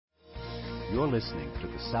You're listening to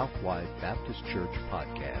the Southwide Baptist Church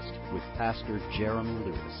podcast with Pastor Jeremy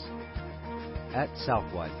Lewis. At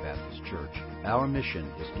Southwide Baptist Church, our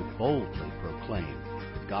mission is to boldly proclaim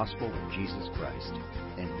the gospel of Jesus Christ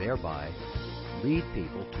and thereby lead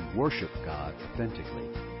people to worship God authentically,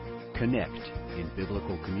 connect in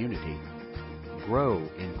biblical community, grow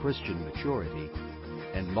in Christian maturity,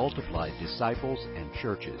 and multiply disciples and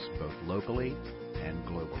churches both locally and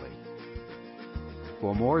globally.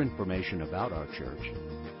 For more information about our church,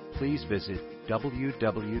 please visit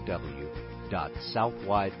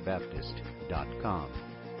www.southwidebaptist.com.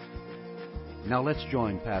 Now let's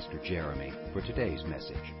join Pastor Jeremy for today's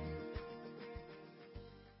message.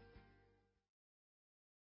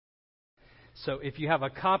 So if you have a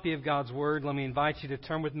copy of God's Word, let me invite you to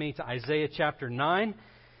turn with me to Isaiah chapter 9.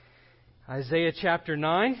 Isaiah chapter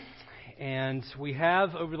 9. And we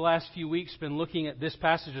have, over the last few weeks, been looking at this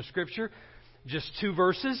passage of Scripture, just 2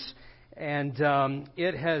 verses. And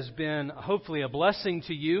it has been hopefully a blessing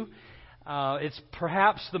to you. It's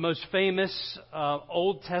perhaps the most famous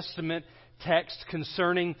Old Testament text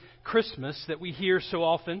concerning Christmas that we hear so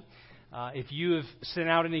often. If you have sent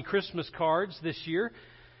out any Christmas cards this year,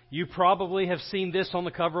 you probably have seen this on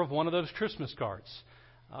the cover of one of those Christmas cards,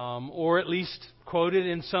 or at least quoted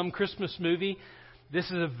in some Christmas movie. This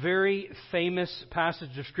is a very famous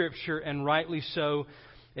passage of Scripture, and rightly so.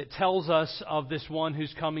 It tells us of this one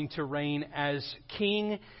who's coming to reign as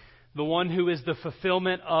king, the one who is the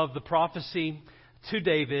fulfillment of the prophecy to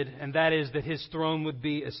David, and that is that his throne would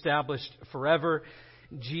be established forever.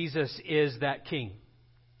 Jesus is that king.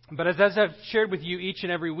 But as I've shared with you each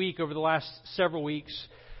and every week over the last several weeks,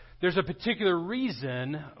 there's a particular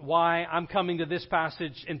reason why I'm coming to this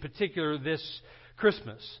passage in particular this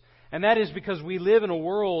Christmas. And that is because we live in a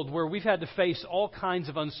world where we've had to face all kinds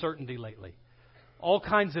of uncertainty lately. All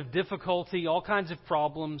kinds of difficulty, all kinds of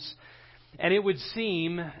problems. And it would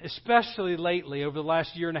seem, especially lately, over the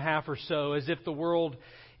last year and a half or so, as if the world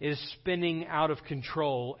is spinning out of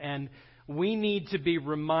control. And we need to be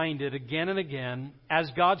reminded again and again,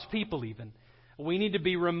 as God's people even, we need to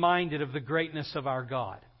be reminded of the greatness of our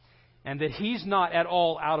God. And that He's not at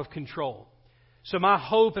all out of control. So my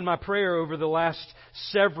hope and my prayer over the last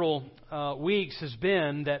several weeks has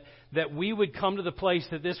been that we would come to the place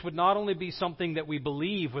that this would not only be something that we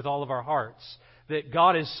believe with all of our hearts, that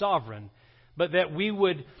God is sovereign, but that we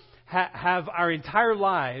would have our entire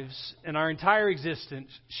lives and our entire existence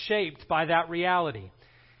shaped by that reality.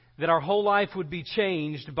 That our whole life would be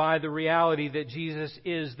changed by the reality that Jesus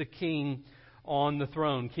is the King on the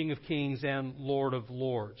throne, King of Kings and Lord of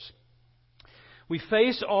Lords. We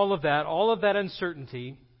face all of that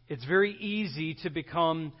uncertainty. It's very easy to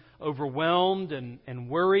become overwhelmed and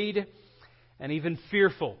worried and even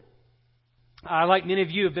fearful. I, like many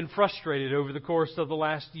of you, have been frustrated over the course of the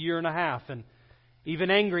last year and a half and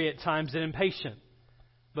even angry at times and impatient.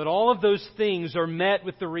 But all of those things are met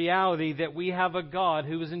with the reality that we have a God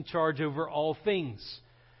who is in charge over all things.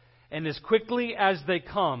 And as quickly as they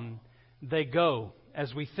come, they go,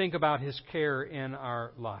 as we think about His care in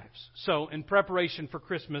our lives. So, in preparation for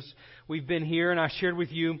Christmas, we've been here, and I shared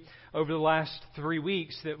with you over the last 3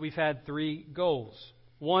 weeks that we've had 3 goals.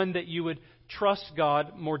 One, that you would trust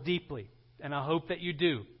God more deeply, and I hope that you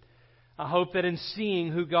do. I hope that in seeing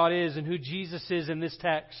who God is and who Jesus is in this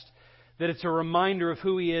text, that it's a reminder of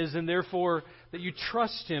who He is, and therefore that you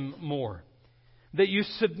trust Him more, that you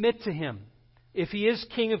submit to Him. If He is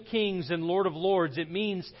King of Kings and Lord of Lords, it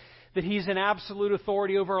means that He's an absolute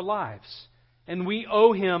authority over our lives. And we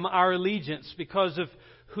owe Him our allegiance because of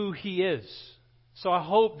who He is. So I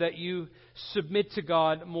hope that you submit to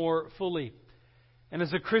God more fully. And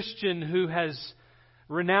as a Christian who has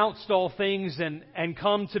renounced all things and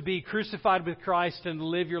come to be crucified with Christ and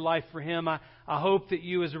live your life for Him, I hope that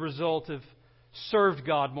you as a result have served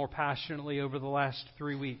God more passionately over the last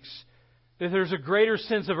 3 weeks. That there's a greater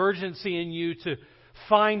sense of urgency in you to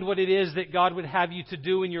find what it is that God would have you to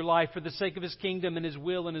do in your life for the sake of His kingdom and His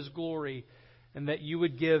will and His glory, and that you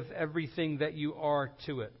would give everything that you are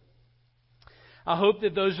to it. I hope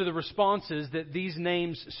that those are the responses that these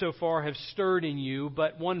names so far have stirred in you,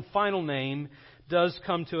 but one final name does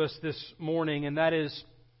come to us this morning, and that is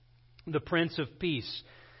the Prince of Peace.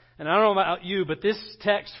 And I don't know about you, but this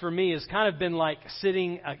text for me has kind of been like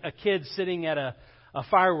a kid sitting at a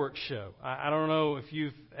fireworks show. I don't know if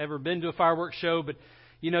you've ever been to a fireworks show, but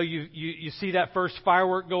you know, you see that first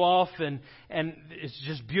firework go off and it's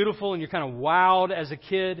just beautiful and you're kind of wowed as a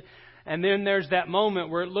kid. And then there's that moment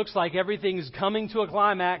where it looks like everything's coming to a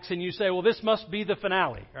climax and you say, well, this must be the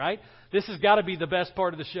finale, right? This has got to be the best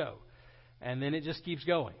part of the show. And then it just keeps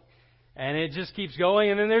going. And it just keeps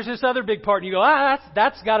going. And then there's this other big part. And you go,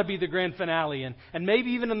 that's got to be the grand finale. And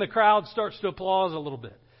maybe even in the crowd starts to applause a little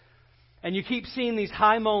bit. And you keep seeing these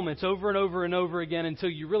high moments over and over and over again until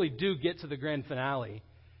you really do get to the grand finale.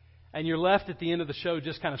 And you're left at the end of the show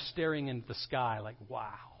just kind of staring into the sky like,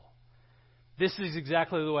 wow. This is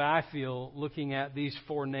exactly the way I feel looking at these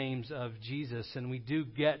four names of Jesus. And we do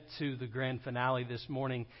get to the grand finale this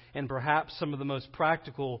morning and perhaps some of the most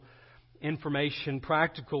practical information,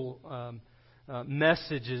 practical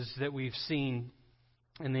messages that we've seen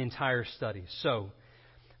in the entire study. So,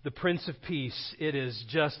 the Prince of Peace, it is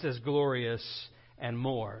just as glorious and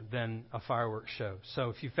more than a fireworks show. So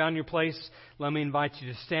if you found your place, let me invite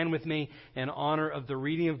you to stand with me in honor of the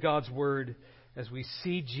reading of God's Word as we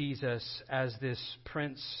see Jesus as this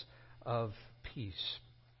Prince of Peace.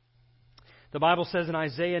 The Bible says in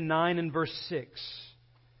Isaiah 9 and verse 6,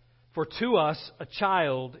 "For to us a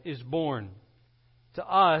child is born, to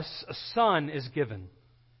us a son is given,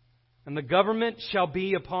 and the government shall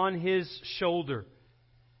be upon his shoulder,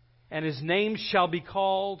 and his name shall be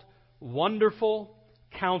called Wonderful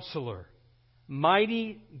Counselor,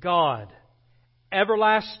 Mighty God,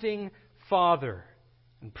 Everlasting Father,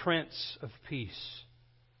 and Prince of Peace.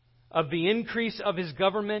 Of the increase of his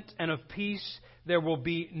government and of peace there will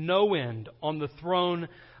be no end on the throne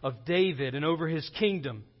of David and over his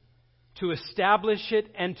kingdom, to establish it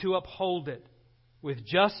and to uphold it with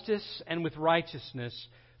justice and with righteousness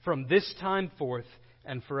from this time forth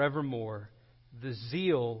and forevermore. The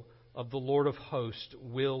zeal of the Lord of hosts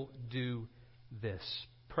will do this."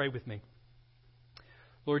 Pray with me.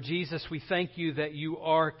 Lord Jesus, we thank you that you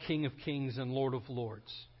are King of kings and Lord of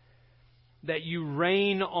lords, that you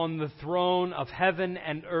reign on the throne of heaven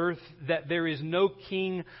and earth, that there is no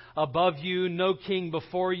king above you, no king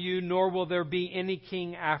before you, nor will there be any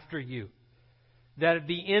king after you. That at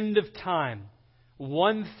the end of time,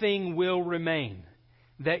 one thing will remain,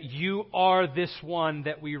 that you are this one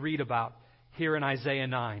that we read about here in Isaiah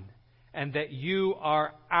 9, and that you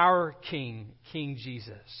are our King, King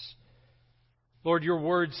Jesus. Lord, your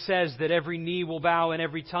word says that every knee will bow and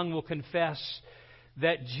every tongue will confess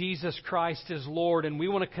that Jesus Christ is Lord, and we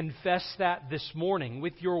want to confess that this morning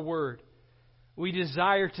with your word. We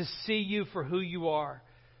desire to see you for who you are,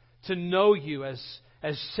 to know you as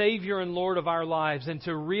Savior and Lord of our lives, and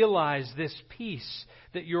to realize this peace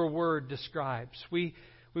that your word describes. We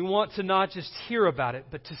want to not just hear about it,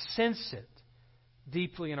 but to sense it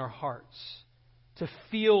deeply in our hearts, to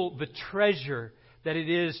feel the treasure that it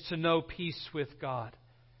is to know peace with God.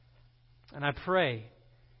 And I pray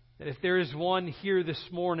that if there is one here this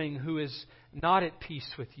morning who is not at peace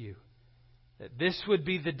with you, that this would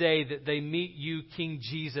be the day that they meet you, King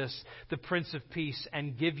Jesus, the Prince of Peace,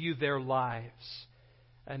 and give you their lives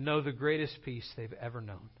and know the greatest peace they've ever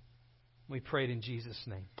known. We pray it in Jesus'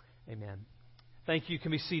 name. Amen. Thank you. You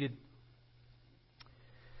can be seated.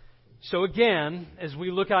 So again, as we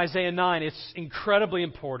look at Isaiah 9, it's incredibly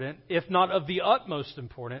important, if not of the utmost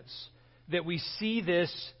importance, that we see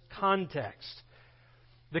this context,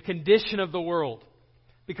 the condition of the world.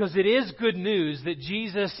 Because it is good news that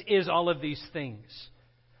Jesus is all of these things.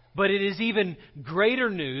 But it is even greater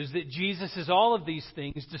news that Jesus is all of these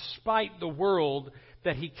things despite the world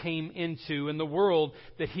that He came into and the world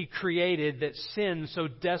that He created that sin so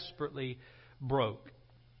desperately broke.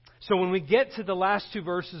 So when we get to the last two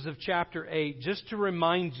verses of chapter 8, just to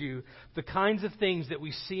remind you the kinds of things that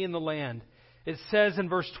we see in the land, it says in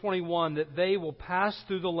verse 21 that they will pass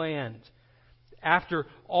through the land after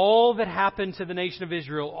all that happened to the nation of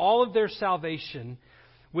Israel, all of their salvation,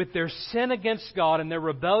 with their sin against God and their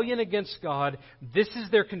rebellion against God. This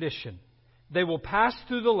is their condition. They will pass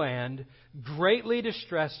through the land greatly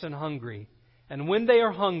distressed and hungry. And when they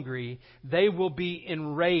are hungry, they will be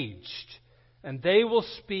enraged. And they will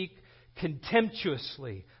speak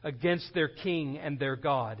contemptuously against their king and their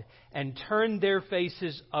God, and turn their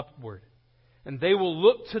faces upward. And they will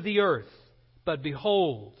look to the earth, but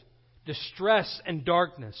behold, distress and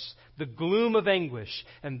darkness, the gloom of anguish,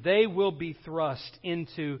 and they will be thrust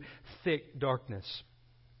into thick darkness.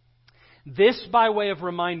 This, by way of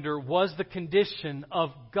reminder, was the condition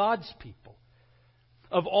of God's people,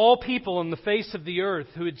 of all people on the face of the earth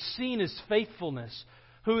who had seen His faithfulness,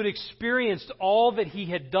 who had experienced all that He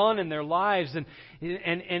had done in their lives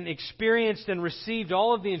and experienced and received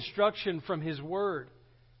all of the instruction from His Word.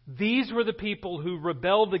 These were the people who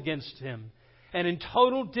rebelled against Him. And in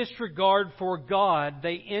total disregard for God,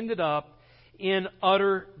 they ended up in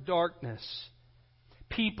utter darkness.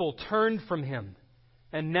 People turned from Him.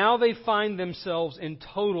 And now they find themselves in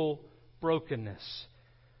total brokenness.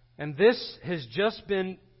 And this has just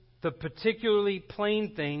been the particularly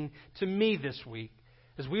plain thing to me this week.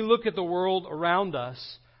 As we look at the world around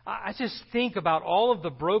us, I just think about all of the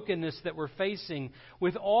brokenness that we're facing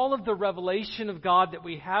with all of the revelation of God that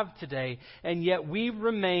we have today, and yet we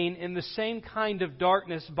remain in the same kind of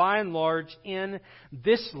darkness by and large in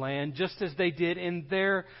this land, just as they did in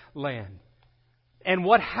their land. And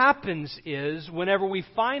what happens is, whenever we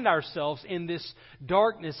find ourselves in this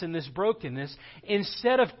darkness, in this brokenness,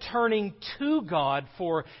 instead of turning to God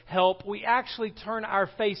for help, we actually turn our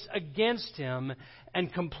face against Him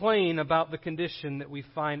and complain about the condition that we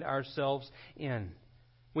find ourselves in.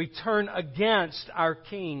 We turn against our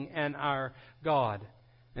King and our God.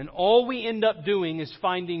 And all we end up doing is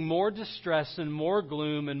finding more distress and more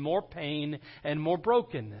gloom and more pain and more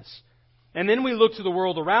brokenness. And then we look to the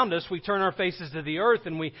world around us, we turn our faces to the earth,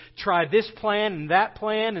 and we try this plan and that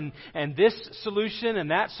plan and this solution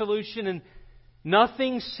and that solution, and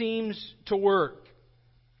nothing seems to work.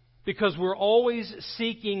 Because we're always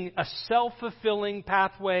seeking a self-fulfilling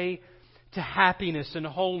pathway to happiness and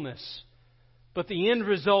wholeness. But the end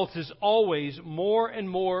result is always more and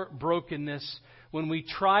more brokenness when we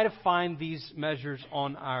try to find these measures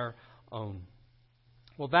on our own.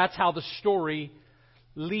 Well, that's how the story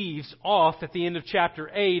leaves off at the end of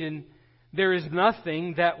chapter 8, and there is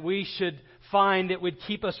nothing that we should find that would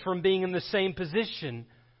keep us from being in the same position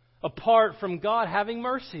apart from God having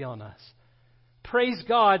mercy on us. Praise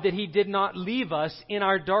God that He did not leave us in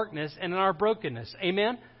our darkness and in our brokenness.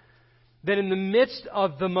 Amen? That in the midst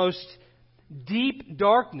of the most deep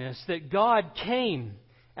darkness, that God came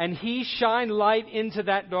and He shined light into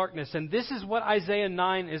that darkness. And this is what Isaiah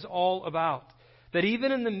 9 is all about. That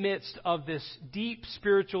even in the midst of this deep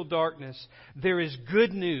spiritual darkness, there is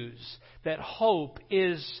good news, that hope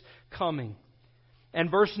is coming.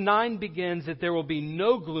 And verse 9 begins that there will be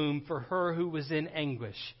no gloom for her who was in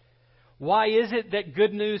anguish. Why is it that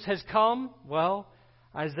good news has come? Well,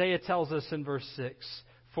 Isaiah tells us in verse 6,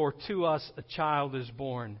 for to us a child is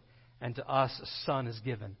born, and to us a son is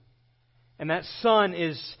given. And that son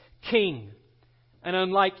is king. And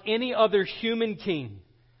unlike any other human king,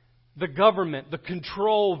 the government, the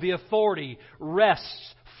control, the authority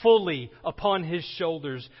rests fully upon His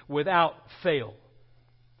shoulders without fail.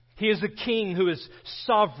 He is a king who is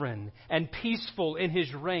sovereign and peaceful in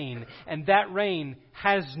His reign, and that reign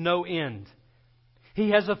has no end.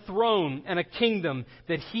 He has a throne and a kingdom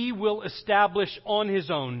that He will establish on His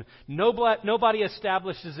own. Nobody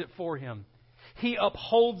establishes it for Him. He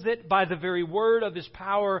upholds it by the very word of His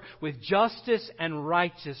power with justice and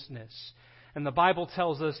righteousness. And the Bible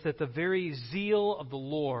tells us that the very zeal of the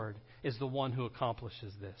Lord is the one who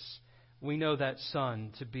accomplishes this. We know that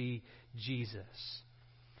Son to be Jesus.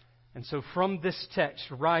 And so from this text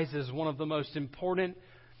rises one of the most important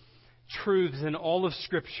truths in all of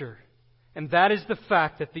Scripture. And that is the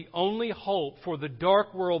fact that the only hope for the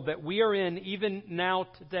dark world that we are in, even now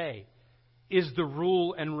today, is the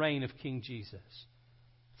rule and reign of King Jesus.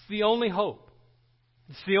 It's the only hope.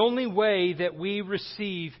 It's the only way that we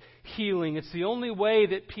receive healing. It's the only way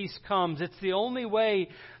that peace comes. It's the only way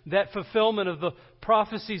that fulfillment of the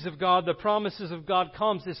prophecies of God, the promises of God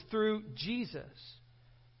comes, is through Jesus.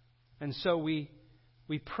 And so we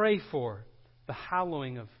pray for the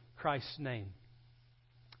hallowing of Christ's name.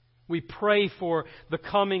 We pray for the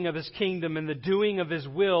coming of His kingdom and the doing of His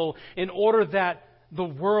will in order that the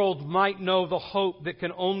world might know the hope that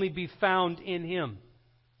can only be found in Him.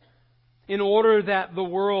 In order that the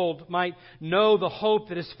world might know the hope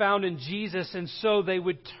that is found in Jesus, and so they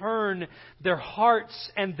would turn their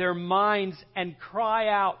hearts and their minds and cry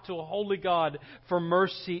out to a holy God for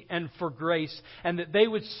mercy and for grace, and that they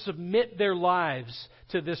would submit their lives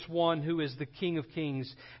to this one who is the King of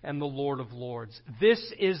Kings and the Lord of Lords. This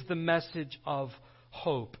is the message of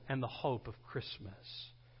hope and the hope of Christmas.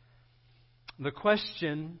 The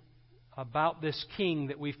question about this King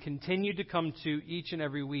that we've continued to come to each and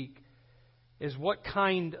every week is, what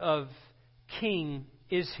kind of king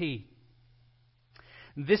is He?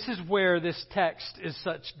 This is where this text is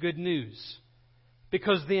such good news.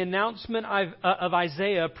 Because the announcement of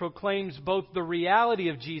Isaiah proclaims both the reality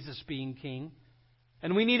of Jesus being king,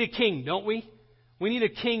 and we need a king, don't we? We need a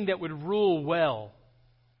king that would rule well.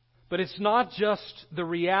 But it's not just the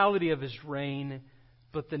reality of His reign,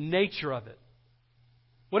 but the nature of it.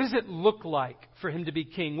 What does it look like for Him to be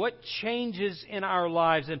king? What changes in our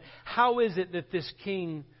lives? And how is it that this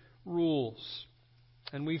king rules?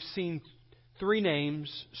 And we've seen 3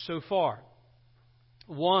 names so far.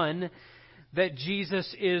 One, that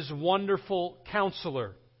Jesus is Wonderful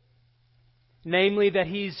Counselor. Namely, that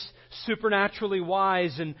He's supernaturally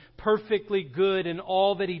wise and perfectly good in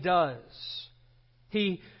all that He does.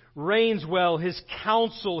 He reigns well. His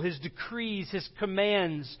counsel, His decrees, His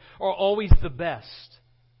commands are always the best.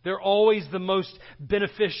 They're always the most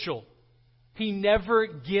beneficial. He never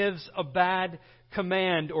gives a bad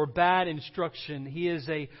command or bad instruction. He is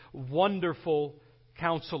a wonderful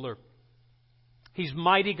counselor. He's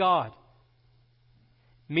mighty God,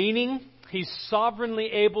 meaning He's sovereignly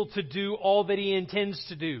able to do all that He intends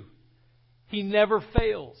to do. He never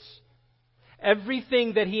fails.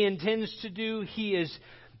 Everything that He intends to do, He is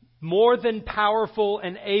more than powerful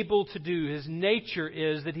and able to do. His nature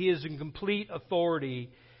is that He is in complete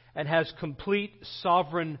authority and has complete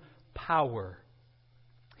sovereign power.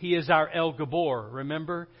 He is our El Gabor,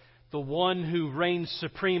 remember? The one who reigns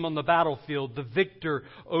supreme on the battlefield, the victor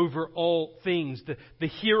over all things, the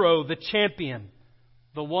hero, the champion,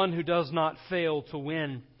 the one who does not fail to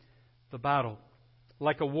win the battle.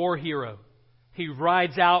 Like a war hero, He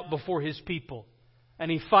rides out before His people, and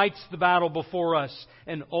He fights the battle before us,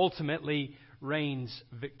 and ultimately reigns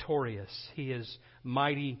victorious. He is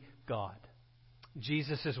mighty God.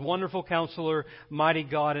 Jesus is wonderful counselor, mighty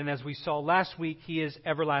God, and as we saw last week, He is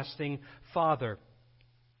everlasting Father,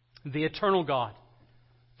 the eternal God,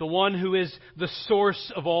 the one who is the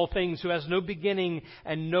source of all things, who has no beginning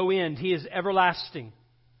and no end. He is everlasting.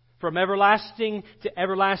 From everlasting to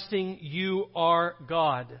everlasting, you are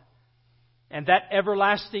God. And that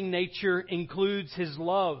everlasting nature includes His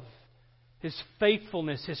love, His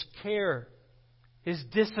faithfulness, His care, His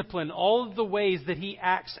discipline, all of the ways that He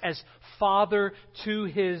acts as Father to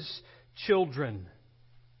His children.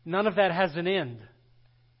 None of that has an end.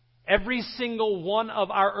 Every single one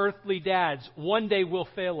of our earthly dads one day will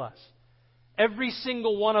fail us. Every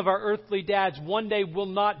single one of our earthly dads one day will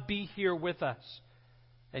not be here with us.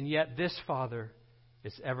 And yet this Father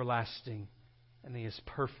is everlasting, and He is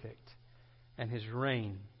perfect, and His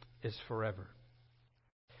reign is forever.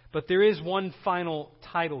 But there is one final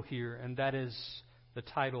title here, and that is the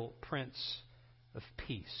title Prince of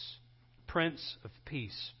Peace. Prince of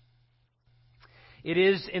Peace. It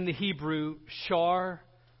is in the Hebrew Shar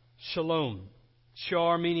Shalom.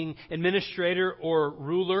 Shar meaning administrator or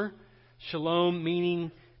ruler. Shalom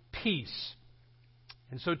meaning peace.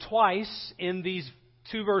 And so twice in these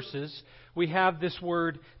two verses we have this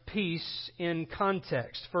word peace in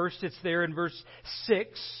context. First, it's there in verse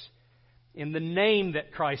 6 in the name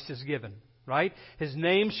that Christ is given. Right? His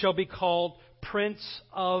name shall be called Prince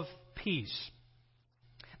of Peace.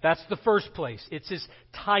 That's the first place. It's His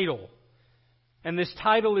title. And this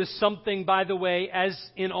title is something, by the way, as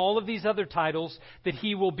in all of these other titles, that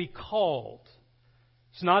He will be called.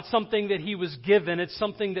 It's not something that He was given. It's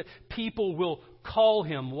something that people will call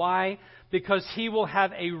Him. Why? Because He will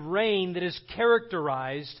have a reign that is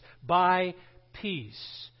characterized by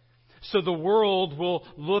peace. So the world will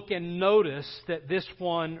look and notice that this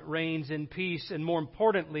one reigns in peace. And more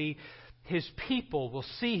importantly, His people will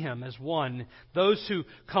see Him as one. Those who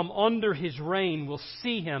come under His reign will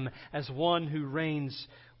see Him as one who reigns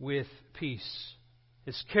with peace.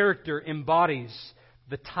 His character embodies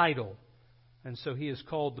the title. And so He is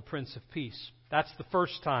called the Prince of Peace. That's the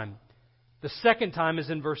first time. The second time is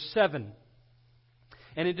in verse 7.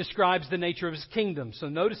 And it describes the nature of His kingdom. So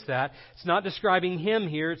notice that. It's not describing Him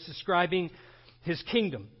here. It's describing His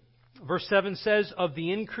kingdom. Verse 7 says, of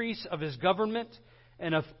the increase of His government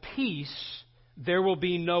and of peace there will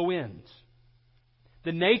be no end.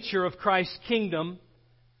 The nature of Christ's kingdom,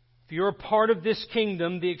 if you're a part of this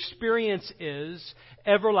kingdom, the experience is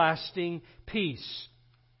everlasting peace.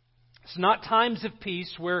 It's not times of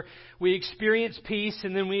peace where we experience peace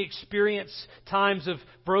and then we experience times of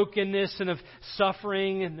brokenness and of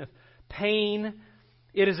suffering and of pain.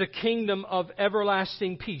 It is a kingdom of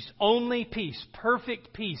everlasting peace. Only peace.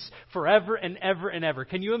 Perfect peace forever and ever and ever.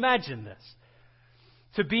 Can you imagine this?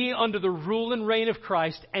 To be under the rule and reign of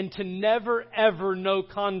Christ and to never ever know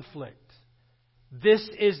conflict. This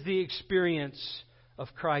is the experience of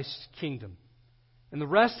Christ's kingdom. And the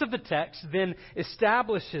rest of the text then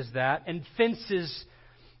establishes that and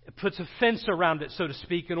puts a fence around it, so to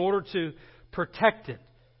speak, in order to protect it.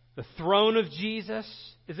 The throne of Jesus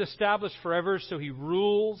is established forever, so He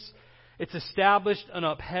rules. It's established and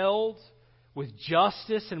upheld with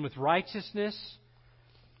justice and with righteousness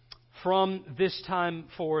from this time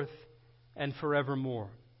forth and forevermore.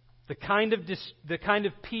 The kind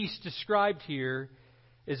of peace described here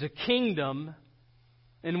is a kingdom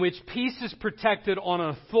in which peace is protected on an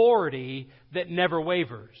authority that never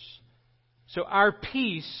wavers. So our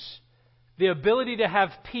peace, the ability to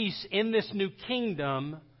have peace in this new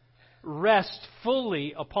kingdom, rests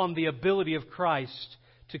fully upon the ability of Christ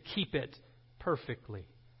to keep it perfectly.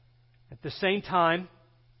 At the same time,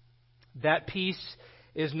 that peace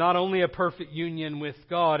is not only a perfect union with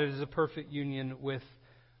God, it is a perfect union with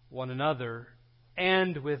one another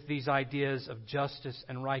and with these ideas of justice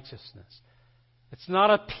and righteousness. It's not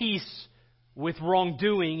a peace with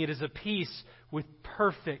wrongdoing. It is a peace with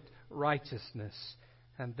perfect righteousness.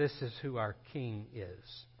 And this is who our King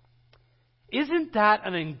is. Isn't that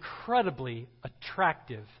an incredibly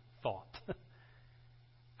attractive thought?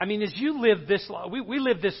 I mean, as you live this life, we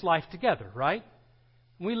live this life together, right?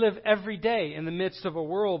 We live every day in the midst of a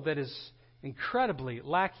world that is incredibly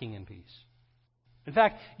lacking in peace. In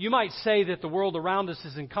fact, you might say that the world around us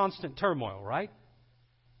is in constant turmoil, right?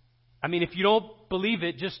 I mean, if you don't believe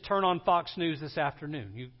it, just turn on Fox News this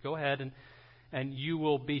afternoon. You go ahead and you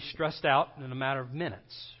will be stressed out in a matter of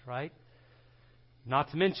minutes, right?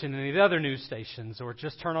 Not to mention any of the other news stations, or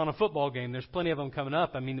just turn on a football game. There's plenty of them coming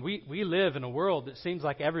up. I mean, we live in a world that seems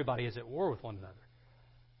like everybody is at war with one another.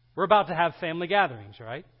 We're about to have family gatherings,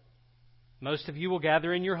 right? Most of you will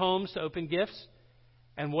gather in your homes to open gifts.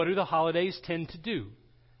 And what do the holidays tend to do?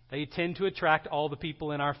 They tend to attract all the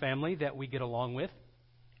people in our family that we get along with,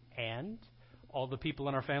 and all the people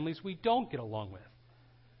in our families we don't get along with.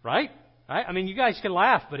 Right? I mean, you guys can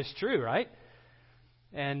laugh, but it's true, right?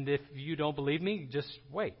 And if you don't believe me, just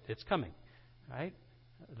wait. It's coming. Right?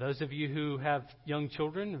 Those of you who have young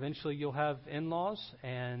children, eventually you'll have in-laws,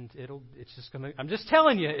 and it's just going to, I'm just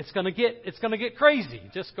telling you, it's going to get crazy.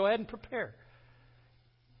 Just go ahead and prepare.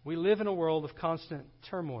 We live in a world of constant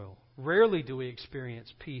turmoil. Rarely do we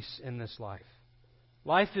experience peace in this life.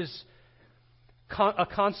 Life is a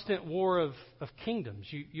constant war of kingdoms.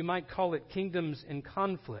 You might call it kingdoms in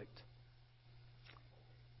conflict.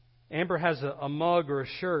 Amber has a mug or a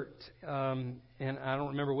shirt, and I don't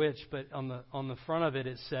remember which, but on the front of it,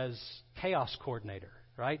 it says Chaos Coordinator,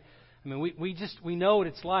 right? I mean, we know what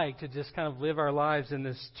it's like to just kind of live our lives in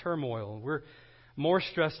this turmoil. We're more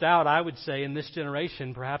stressed out, I would say, in this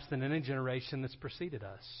generation, perhaps than any generation that's preceded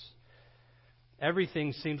us.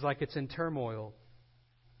 Everything seems like it's in turmoil.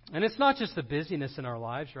 And it's not just the busyness in our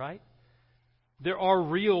lives, right? There are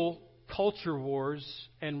real culture wars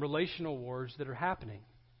and relational wars that are happening.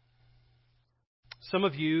 Some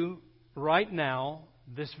of you, right now,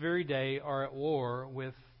 this very day, are at war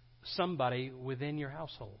with somebody within your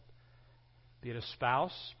household. Be it a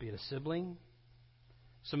spouse, be it a sibling.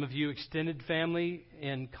 Some of you, extended family,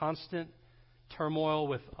 in constant turmoil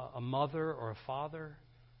with a mother or a father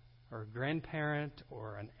or a grandparent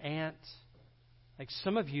or an aunt. Like,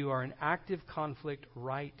 some of you are in active conflict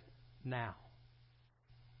right now.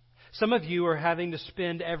 Some of you are having to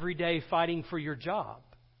spend every day fighting for your job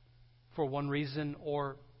for one reason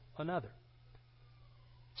or another.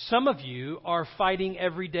 Some of you are fighting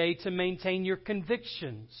every day to maintain your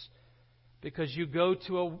convictions because you go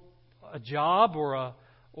to a job or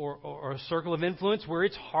a circle of influence where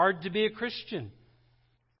it's hard to be a Christian.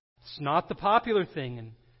 It's not the popular thing,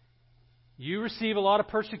 and you receive a lot of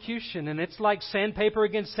persecution, and it's like sandpaper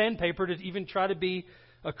against sandpaper to even try to be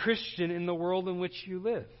a Christian in the world in which you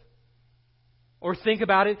live. Or think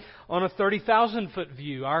about it on a 30,000-foot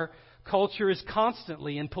view. Our culture is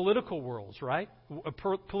constantly in political wars, right?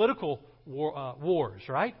 Political wars,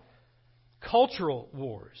 right? Cultural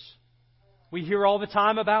wars. We hear all the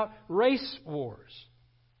time about race wars.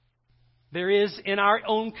 There is in our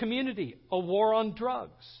own community a war on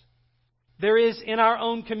drugs. There is in our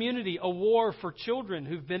own community a war for children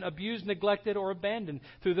who've been abused, neglected, or abandoned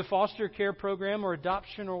through the foster care program or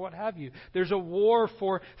adoption or what have you. There's a war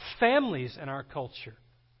for families in our culture.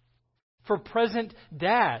 For present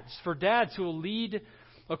dads, for dads who will lead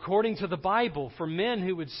according to the Bible, for men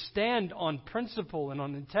who would stand on principle and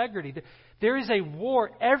on integrity. There is a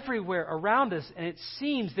war everywhere around us, and it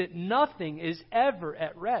seems that nothing is ever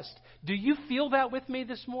at rest. Do you feel that with me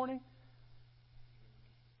this morning?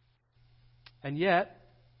 And yet,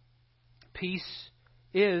 peace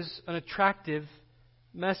is an attractive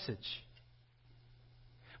message.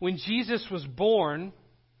 When Jesus was born,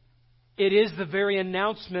 it is the very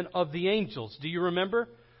announcement of the angels. Do you remember?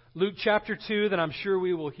 Luke chapter 2, that I'm sure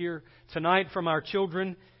we will hear tonight from our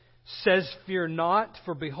children, says, "Fear not,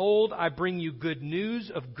 for behold, I bring you good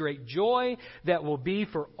news of great joy that will be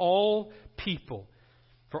for all people.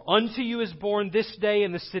 For unto you is born this day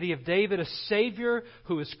in the city of David a Savior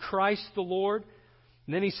who is Christ the Lord."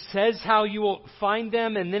 And then he says how you will find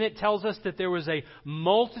them, and then it tells us that there was a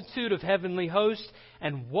multitude of heavenly hosts.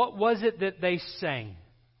 And what was it that they sang?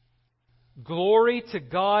 "Glory to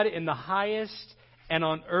God in the highest, and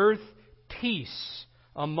on earth peace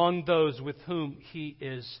among those with whom He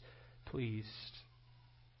is pleased."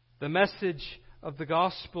 The message of the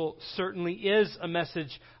gospel certainly is a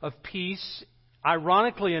message of peace.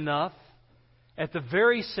 Ironically enough, at the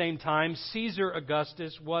very same time, Caesar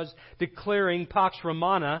Augustus was declaring Pax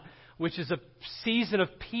Romana, which is a season of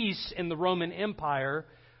peace in the Roman Empire,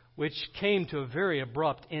 which came to a very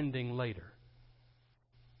abrupt ending later.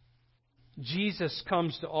 Jesus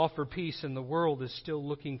comes to offer peace, and the world is still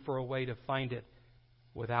looking for a way to find it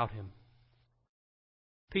without Him.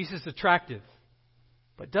 Peace is attractive,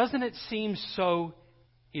 but doesn't it seem so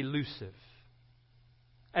elusive?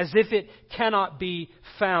 As if it cannot be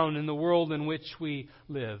found in the world in which we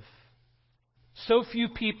live. So few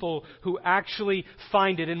people who actually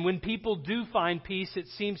find it, and when people do find peace, it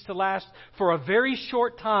seems to last for a very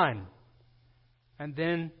short time. And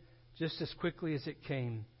then, just as quickly as it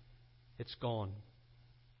came, it's gone.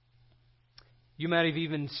 You might have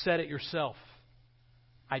even said it yourself.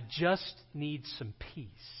 I just need some peace.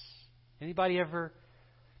 Anybody ever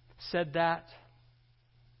said that?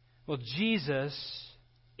 Well, Jesus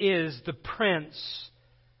is the Prince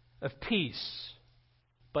of Peace.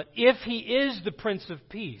 But if He is the Prince of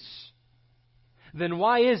Peace, then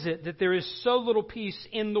why is it that there is so little peace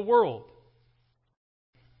in the world?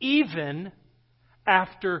 Even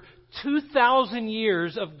after 2,000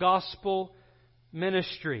 years of gospel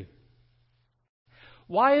ministry.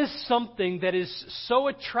 Why is something that is so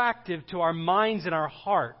attractive to our minds and our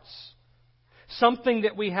hearts, something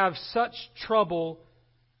that we have such trouble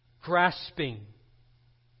grasping?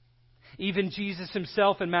 Even Jesus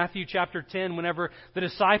Himself in Matthew chapter 10, whenever the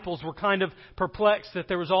disciples were kind of perplexed that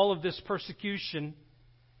there was all of this persecution,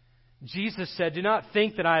 Jesus said, "Do not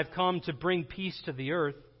think that I have come to bring peace to the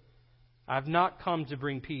earth. I have not come to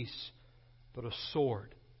bring peace, but a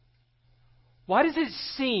sword." Why does it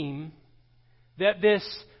seem that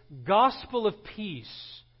this gospel of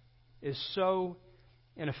peace is so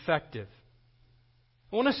ineffective?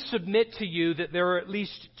 I want to submit to you that there are at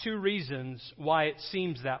least two reasons why it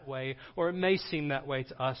seems that way, or it may seem that way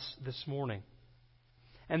to us this morning.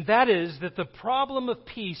 And that is that the problem of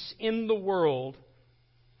peace in the world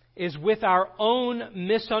is with our own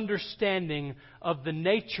misunderstanding of the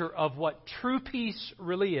nature of what true peace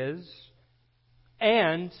really is,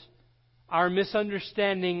 and our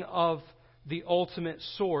misunderstanding of the ultimate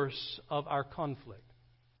source of our conflict.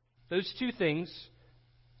 Those two things.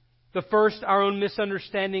 The first, our own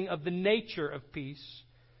misunderstanding of the nature of peace.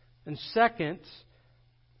 And second,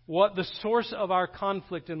 what the source of our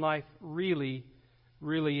conflict in life really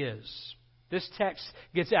is. This text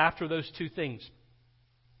gets after those two things.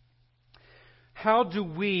 How do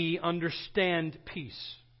we understand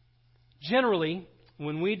peace? Generally,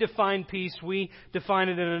 when we define peace, we define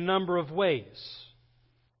it in a number of ways.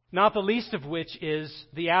 Not the least of which is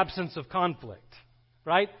the absence of conflict,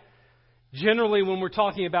 right? Generally, when we're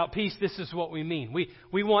talking about peace, this is what we mean.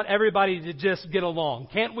 We want everybody to just get along.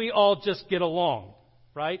 Can't we all just get along,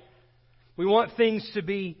 right? We want things to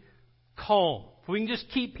be calm. If we can just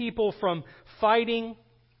keep people from fighting,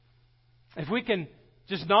 if we can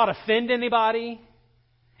just not offend anybody,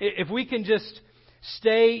 if we can just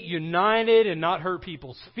stay united and not hurt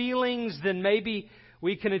people's feelings, then maybe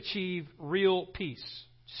we can achieve real peace.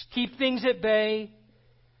 Just keep things at bay,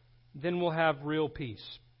 then we'll have real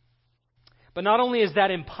peace. But not only is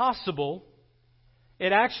that impossible,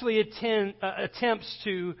 it actually attempts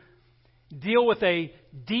to deal with a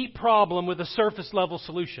deep problem with a surface level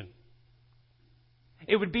solution.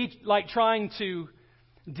 It would be like trying to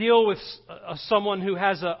deal with someone who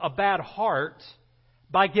has a bad heart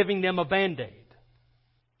by giving them a Band-Aid.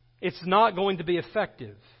 It's not going to be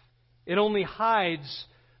effective. It only hides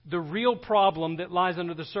the real problem that lies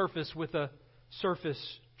under the surface with a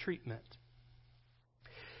surface treatment.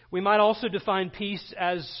 We might also define peace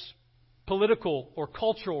as political or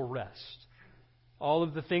cultural rest. All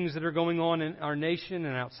of the things that are going on in our nation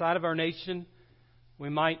and outside of our nation, we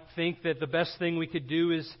might think that the best thing we could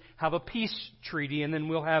do is have a peace treaty and then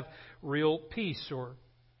we'll have real peace. Or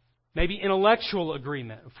maybe intellectual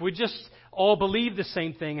agreement. If we just all believe the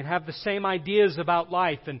same thing and have the same ideas about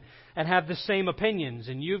life and have the same opinions,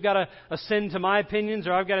 and you've got to ascend to my opinions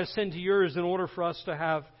or I've got to ascend to yours in order for us to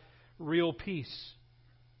have real peace.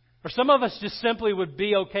 Or some of us just simply would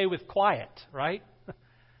be okay with quiet, right?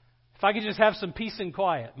 If I could just have some peace and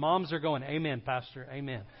quiet. Moms are going, "Amen, Pastor,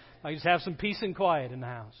 amen." If I could just have some peace and quiet in the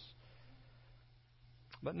house.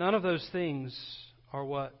 But none of those things are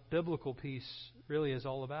what biblical peace really is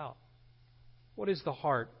all about. What is the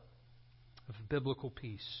heart of biblical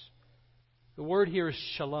peace? The word here is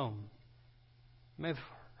shalom. You may have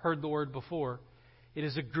heard the word before. It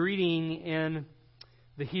is a greeting in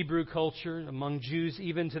the Hebrew culture among Jews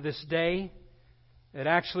even to this day. It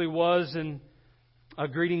actually was a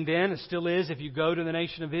greeting then. It still is. If you go to the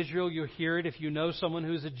nation of Israel, you'll hear it. If you know someone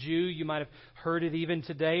who's a Jew, you might have heard it even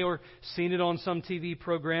today or seen it on some TV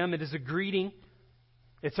program. It is a greeting.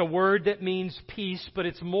 It's a word that means peace, but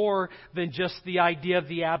it's more than just the idea of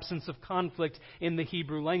the absence of conflict in the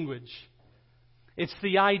Hebrew language. It's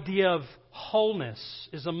the idea of wholeness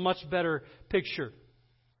is a much better picture.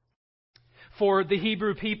 For the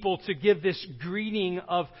Hebrew people to give this greeting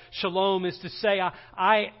of shalom is to say,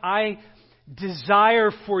 I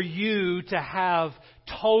desire for you to have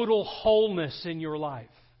total wholeness in your life.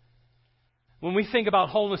 When we think about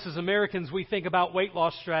wholeness as Americans, we think about weight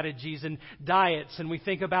loss strategies and diets, and we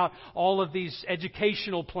think about all of these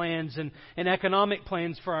educational plans and economic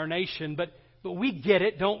plans for our nation. But we get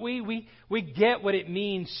it, don't we? We get what it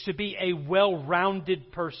means to be a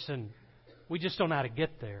well-rounded person. We just don't know how to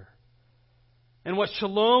get there. And what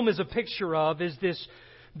shalom is a picture of is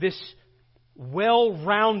this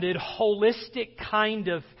well-rounded, holistic kind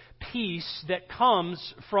of peace that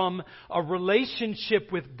comes from a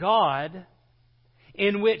relationship with God,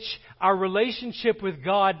 in which our relationship with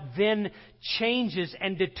God then changes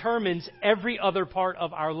and determines every other part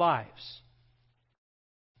of our lives.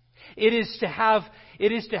 It is to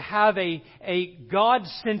have a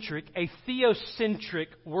God-centric, a theocentric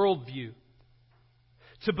worldview.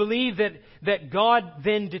 To believe that God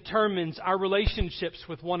then determines our relationships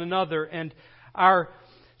with one another and our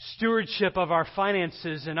stewardship of our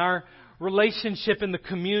finances and our relationship in the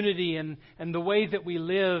community and the way that we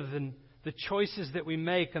live and the choices that we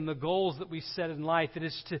make and the goals that we set in life. It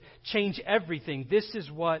is to change everything. This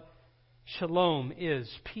is what shalom is,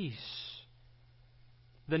 peace.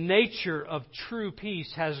 The nature of true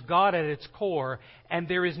peace has God at its core, and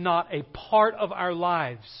there is not a part of our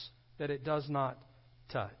lives that it does not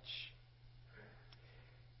touch.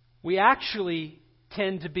 We actually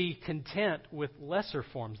tend to be content with lesser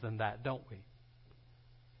forms than that, don't we?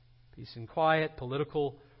 Peace and quiet,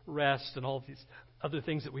 political rest, and all of these other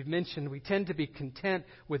things that we've mentioned. We tend to be content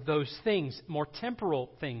with those things, more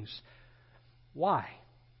temporal things. Why?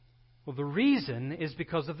 Well, the reason is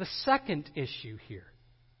because of the second issue here.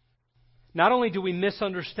 Not only do we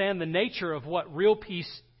misunderstand the nature of what real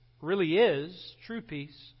peace really is, true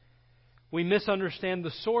peace, we misunderstand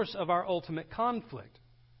the source of our ultimate conflict.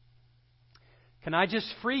 Can I just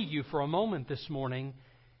free you for a moment this morning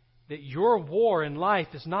that your war in life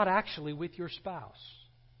is not actually with your spouse?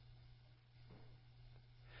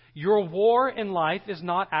 Your war in life is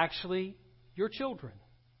not actually your children.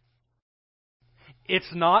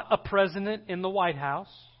 It's not a president in the White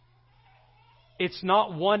House. It's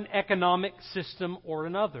not one economic system or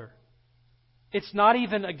another. It's not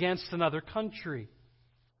even against another country.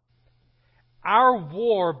 Our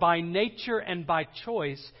war by nature and by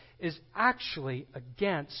choice is actually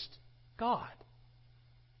against God.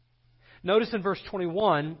 Notice in verse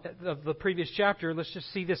 21 of the previous chapter, let's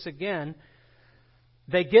just see this again.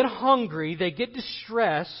 They get hungry, they get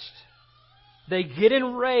distressed, they get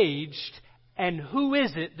enraged, and who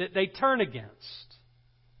is it that they turn against?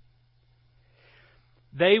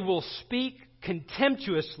 They will speak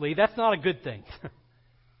contemptuously. That's not a good thing.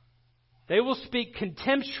 They will speak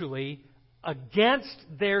contemptuously against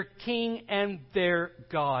their king and their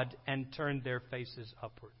God and turn their faces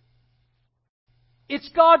upward. It's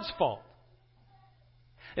God's fault.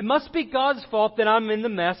 It must be God's fault that I'm in the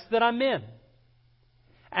mess that I'm in.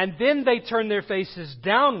 And then they turn their faces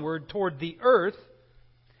downward toward the earth,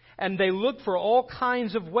 and they look for all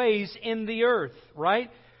kinds of ways in the earth, right?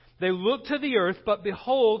 They look to the earth, but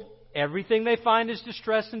behold, everything they find is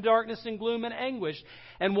distress and darkness and gloom and anguish.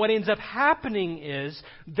 And what ends up happening is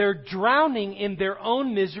they're drowning in their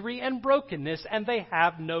own misery and brokenness, and they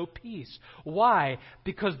have no peace. Why?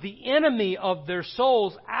 Because the enemy of their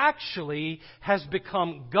souls actually has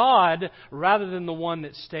become God rather than the one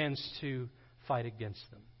that stands to fight against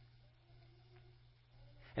them.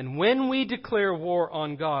 And when we declare war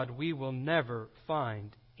on God, we will never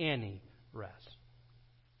find any rest.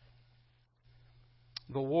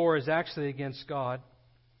 The war is actually against God.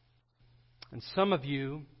 And some of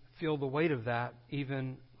you feel the weight of that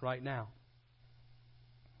even right now.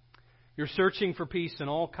 You're searching for peace in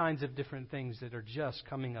all kinds of different things that are just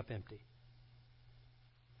coming up empty.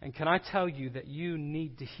 And can I tell you that you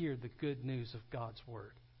need to hear the good news of God's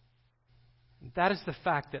Word? And that is the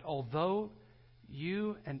fact that although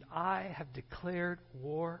you and I have declared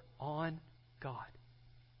war on God,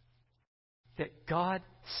 that God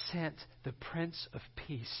sent the Prince of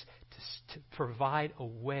Peace to provide a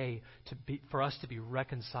way for us to be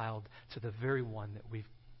reconciled to the very one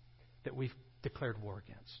that we've declared war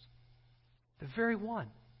against. The very one.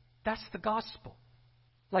 That's the gospel.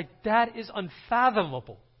 Like, that is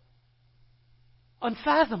unfathomable.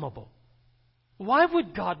 Unfathomable. Why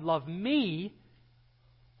would God love me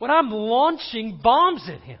when I'm launching bombs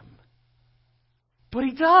at Him? But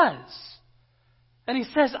He does. And He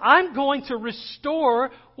says, I'm going to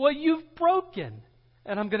restore what you've broken.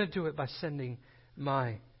 And I'm going to do it by sending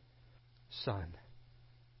my Son.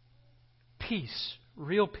 Peace,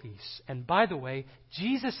 real peace. And by the way,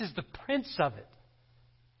 Jesus is the Prince of it.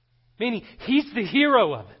 Meaning, He's the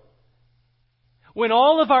hero of it. When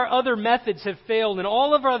all of our other methods have failed and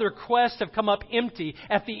all of our other quests have come up empty,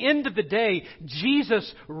 at the end of the day,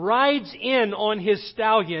 Jesus rides in on His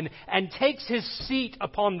stallion and takes His seat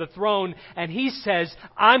upon the throne, and He says,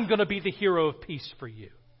 I'm going to be the hero of peace for you.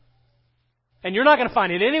 And you're not going to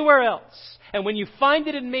find it anywhere else. And when you find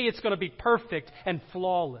it in me, it's going to be perfect and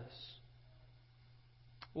flawless.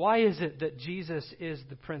 Why is it that Jesus is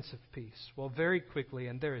the Prince of Peace? Well, very quickly,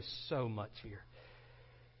 and there is so much here.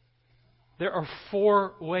 There are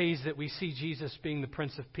 4 ways that we see Jesus being the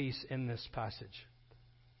Prince of Peace in this passage.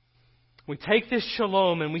 We take this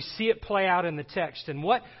shalom and we see it play out in the text. And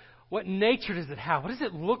what nature does it have? What does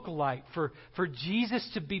it look like for Jesus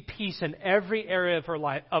to be peace in every area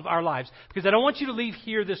of our lives? Because I don't want you to leave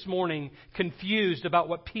here this morning confused about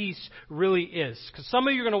what peace really is. Because some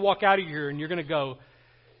of you are going to walk out of here and you're going to go,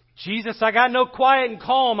 Jesus, I got no quiet and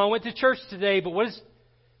calm. I went to church today, but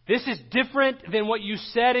this is different than what you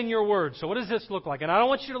said in your word. So what does this look like? And I don't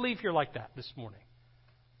want you to leave here like that this morning.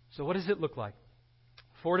 So what does it look like?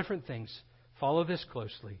 4 different things. Follow this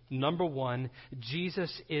closely. Number 1,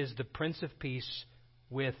 Jesus is the Prince of Peace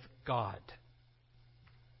with God.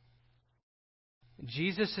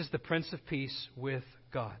 Jesus is the Prince of Peace with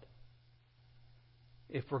God.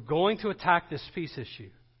 If we're going to attack this peace issue,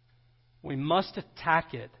 we must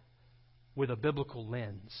attack it with a biblical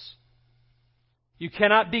lens. You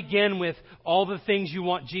cannot begin with all the things you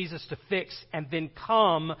want Jesus to fix and then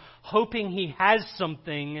come hoping He has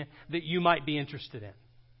something that you might be interested in.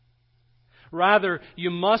 Rather,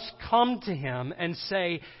 you must come to Him and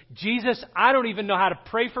say, Jesus, I don't even know how to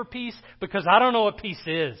pray for peace because I don't know what peace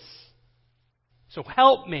is. So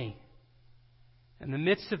help me. In the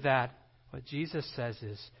midst of that, what Jesus says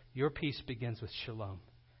is, your peace begins with shalom.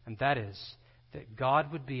 And that is that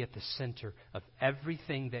God would be at the center of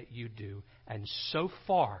everything that you do. And so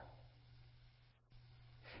far,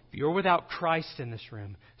 if you're without Christ in this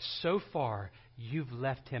room, so far you've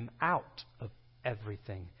left Him out of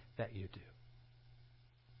everything that you do.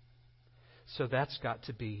 So that's got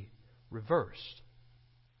to be reversed.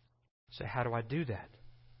 So how do I do that?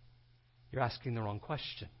 You're asking the wrong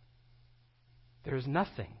question. There is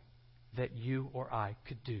nothing that you or I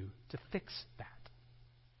could do to fix that.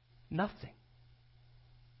 Nothing.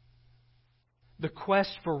 The quest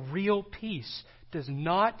for real peace does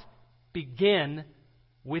not begin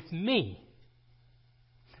with me.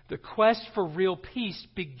 The quest for real peace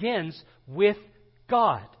begins with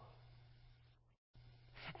God.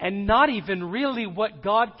 And not even really what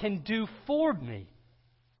God can do for me,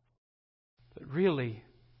 but really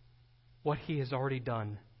what He has already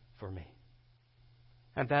done for me.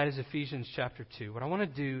 And that is Ephesians chapter 2. What I want to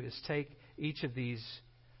do is take each of these,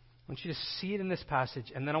 I want you to see it in this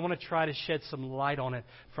passage, and then I want to try to shed some light on it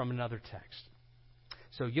from another text.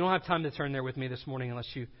 So you don't have time to turn there with me this morning unless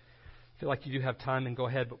you feel like you do have time, and go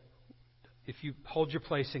ahead. But if you hold your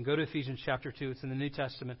place and go to Ephesians chapter 2, it's in the New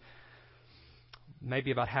Testament,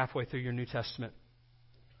 maybe about halfway through your New Testament.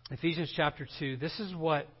 Ephesians chapter 2, this is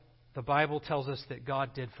what the Bible tells us that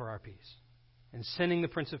God did for our peace in sending the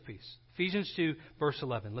Prince of Peace. Ephesians 2, verse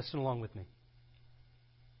 11. Listen along with me.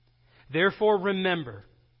 Therefore remember,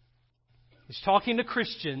 He's talking to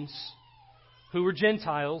Christians who were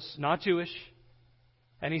Gentiles, not Jewish.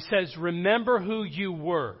 And He says, remember who you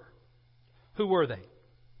were. Who were they?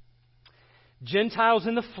 Gentiles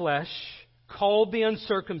in the flesh, called the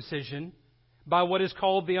uncircumcision by what is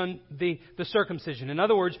called the circumcision. In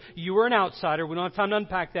other words, you were an outsider. We don't have time to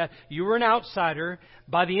unpack that. You were an outsider.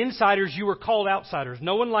 By the insiders, you were called outsiders.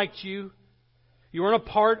 No one liked you. You weren't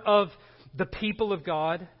a part of the people of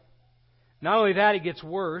God. Not only that, it gets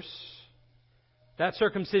worse. That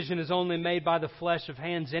circumcision is only made by the flesh of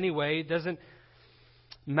hands anyway. It doesn't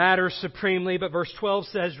matter supremely. But verse 12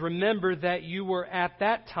 says, remember that you were at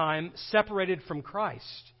that time separated from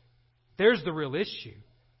Christ. There's the real issue.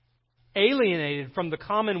 Alienated from the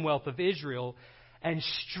commonwealth of Israel and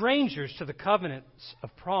strangers to the covenants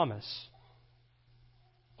of promise.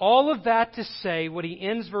 All of that to say what he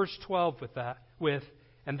ends verse 12 with,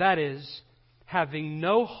 and that is, having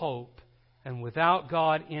no hope and without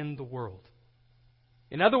God in the world.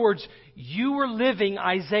 In other words, you were living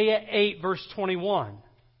Isaiah 8 verse 21.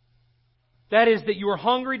 That is, that you were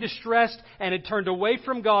hungry, distressed, and had turned away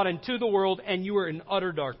from God and to the world, and you were in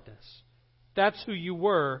utter darkness. That's who you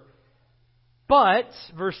were. But,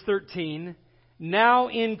 verse 13, Now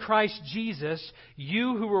in Christ Jesus,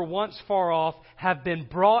 you who were once far off have been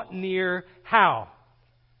brought near, how?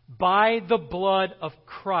 By the blood of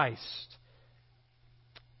Christ.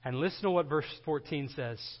 And listen to what verse 14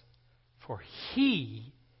 says. For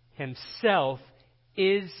He Himself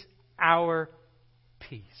is our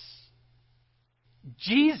peace.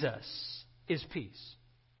 Jesus is peace.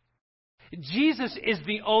 Jesus is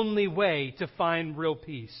the only way to find real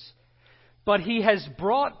peace. But He has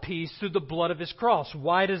brought peace through the blood of His cross.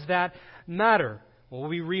 Why does that matter? Well,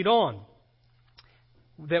 we read on.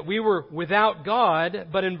 That we were without God,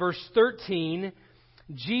 but in verse 13,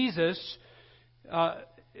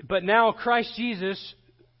 but now Christ Jesus,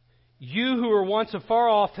 you who were once afar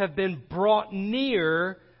off have been brought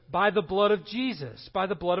near by the blood of Jesus, by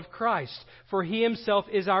the blood of Christ. For He Himself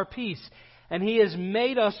is our peace. And He has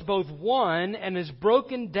made us both one and has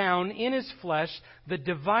broken down in His flesh the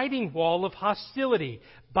dividing wall of hostility.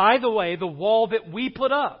 By the way, the wall that we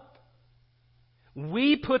put up.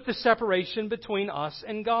 We put the separation between us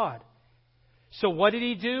and God. So what did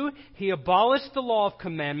He do? He abolished the law of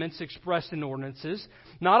commandments expressed in ordinances,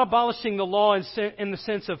 not abolishing the law in the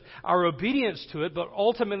sense of our obedience to it, but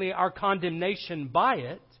ultimately our condemnation by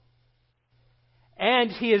it.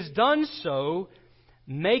 And He has done so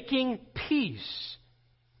making peace,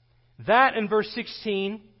 that in verse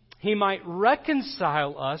 16 He might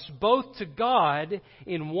reconcile us both to God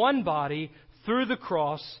in one body through the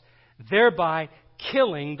cross, thereby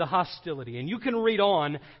killing the hostility. And you can read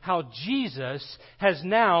on how Jesus has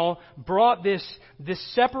now brought this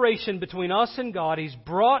separation between us and God. He's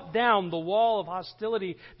brought down the wall of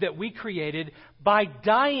hostility that we created by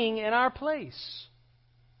dying in our place.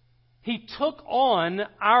 He took on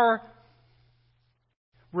our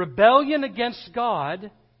rebellion against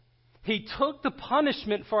God. He took the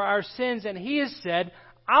punishment for our sins, and He has said,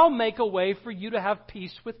 I'll make a way for you to have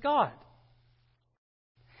peace with God.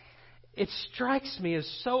 It strikes me as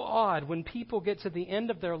so odd when people get to the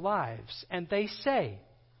end of their lives and they say,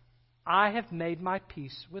 I have made my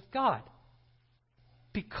peace with God.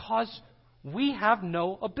 Because we have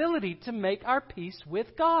no ability to make our peace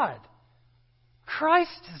with God.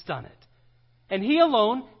 Christ has done it. And He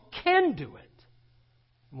alone can do it.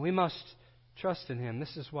 We must trust in Him.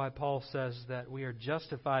 This is why Paul says that we are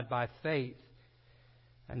justified by faith.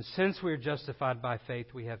 And since we are justified by faith,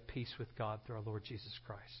 we have peace with God through our Lord Jesus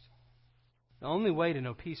Christ. The only way to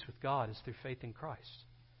know peace with God is through faith in Christ.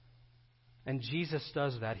 And Jesus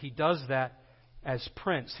does that. He does that as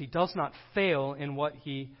Prince. He does not fail in what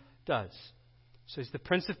He does. So He's the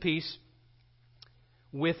Prince of Peace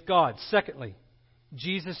with God. Secondly,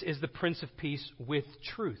 Jesus is the Prince of Peace with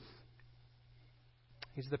truth.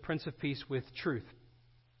 He's the Prince of Peace with truth.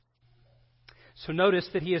 So notice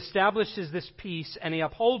that He establishes this peace and He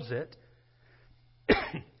upholds it.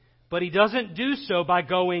 But He doesn't do so by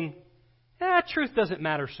going, truth doesn't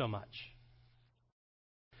matter so much.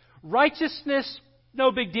 Righteousness,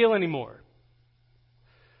 no big deal anymore.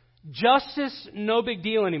 Justice, no big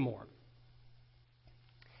deal anymore.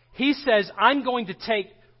 He says, I'm going to take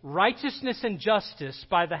righteousness and justice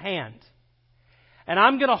by the hand. And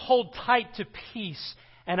I'm going to hold tight to peace.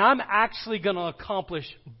 And I'm actually going to accomplish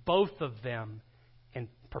both of them in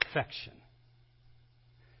perfection.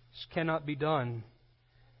 This cannot be done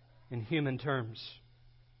in human terms.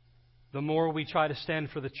 The more we try to stand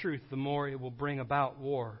for the truth, the more it will bring about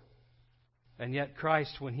war. And yet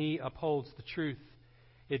Christ, when He upholds the truth,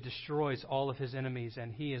 it destroys all of His enemies,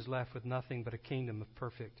 and He is left with nothing but a kingdom of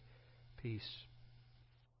perfect peace.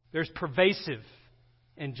 There's pervasive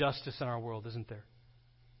injustice in our world, isn't there?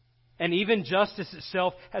 And even justice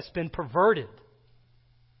itself has been perverted.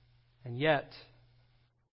 And yet,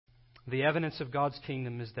 the evidence of God's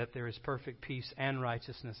kingdom is that there is perfect peace and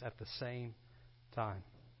righteousness at the same time.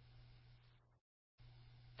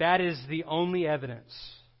 That is the only evidence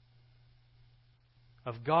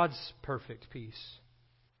of God's perfect peace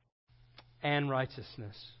and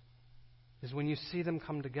righteousness, is when you see them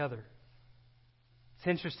come together. It's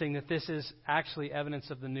interesting that this is actually evidence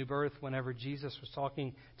of the new birth whenever Jesus was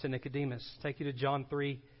talking to Nicodemus. Take you to John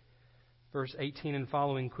 3, verse 18 and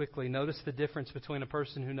following quickly. Notice the difference between a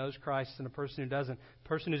person who knows Christ and a person who doesn't. A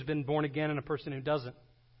person who's been born again and a person who doesn't.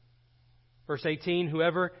 Verse 18,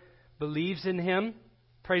 whoever believes in Him,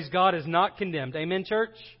 praise God, is not condemned. Amen,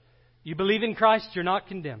 church? You believe in Christ, you're not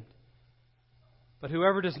condemned. But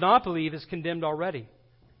whoever does not believe is condemned already,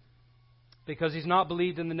 because he's not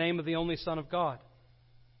believed in the name of the only Son of God.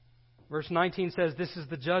 Verse 19 says, this is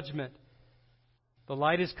the judgment. The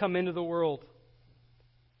light has come into the world.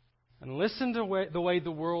 And listen to the way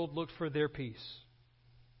the world looked for their peace.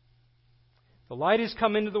 The light has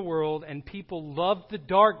come into the world, and people loved the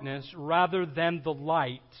darkness rather than the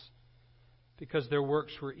light, because their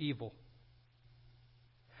works were evil.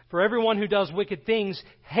 For everyone who does wicked things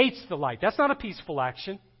hates the light. That's not a peaceful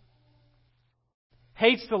action.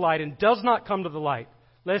 Hates the light and does not come to the light,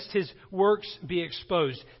 lest his works be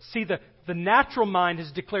exposed. See, the natural mind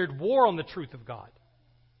has declared war on the truth of God.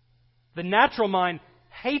 The natural mind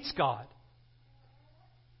hates God.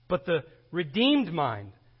 But the redeemed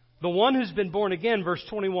mind, the one who's been born again, verse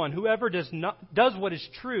 21, whoever does what is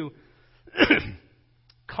true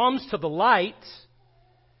comes to the light,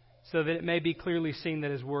 so that it may be clearly seen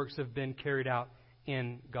that his works have been carried out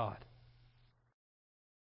in God.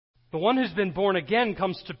 The one who's been born again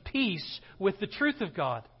comes to peace with the truth of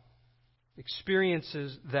God,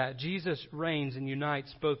 experiences that Jesus reigns and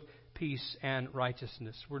unites both peace and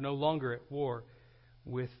righteousness. We're no longer at war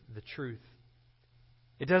with the truth.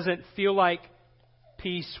 It doesn't feel like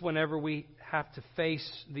peace whenever we have to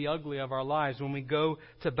face the ugly of our lives, when we go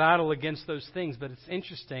to battle against those things. But it's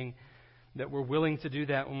interesting that we're willing to do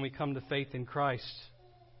that when we come to faith in Christ,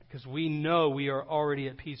 because we know we are already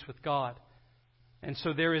at peace with God. And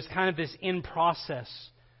so there is kind of this in process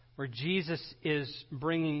where Jesus is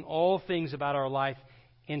bringing all things about our life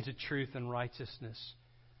into truth and righteousness.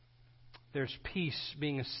 There's peace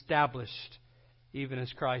being established even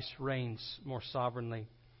as Christ reigns more sovereignly,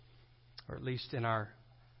 or at least in our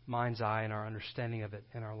mind's eye and our understanding of it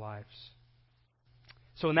in our lives.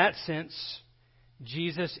 So in that sense,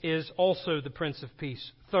 Jesus is also the Prince of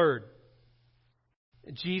Peace. Third,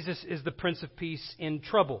 Jesus is the Prince of Peace in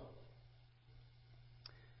trouble.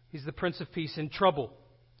 He's the Prince of Peace in trouble.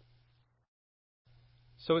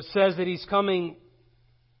 So it says that He's coming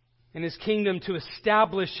in His kingdom to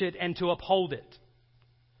establish it and to uphold it.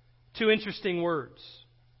 Two interesting words.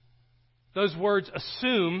 Those words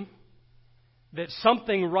assume that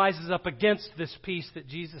something rises up against this peace that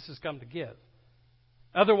Jesus has come to give.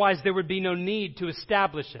 Otherwise, there would be no need to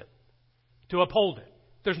establish it, to uphold it.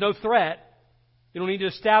 If there's no threat, you don't need to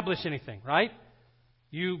establish anything, right?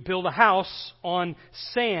 You build a house on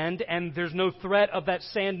sand and there's no threat of that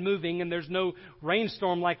sand moving and there's no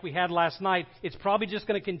rainstorm like we had last night. It's probably just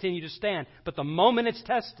going to continue to stand. But the moment it's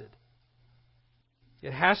tested,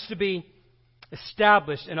 it has to be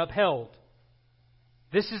established and upheld.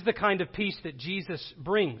 This is the kind of peace that Jesus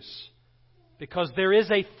brings, because there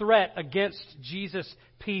is a threat against Jesus'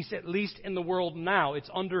 peace, at least in the world now. It's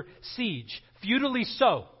under siege, futilely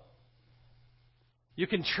so. You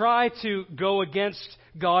can try to go against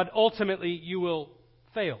God. Ultimately, you will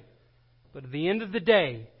fail. But at the end of the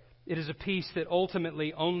day, it is a peace that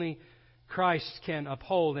ultimately only Christ can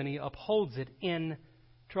uphold, and He upholds it in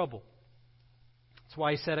trouble. That's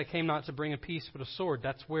why He said, I came not to bring a peace but a sword.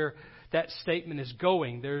 That's where that statement is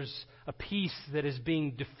going. There's a peace that is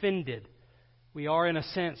being defended. We are, in a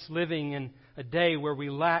sense, living in a day where we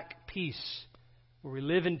lack peace, where we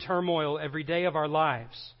live in turmoil every day of our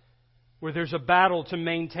lives, where there's a battle to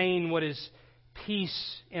maintain what is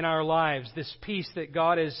peace in our lives, this peace that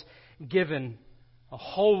God has given a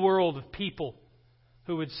whole world of people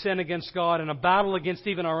who would sin against God, and a battle against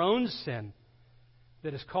even our own sin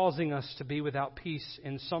that is causing us to be without peace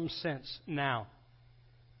in some sense now.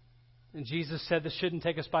 And Jesus said this shouldn't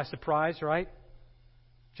take us by surprise, right?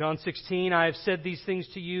 John 16, I have said these things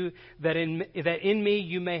to you that in me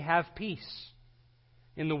you may have peace.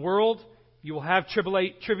 In the world you will have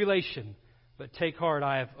tribulation, but take heart,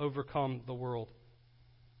 I have overcome the world.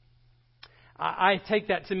 I take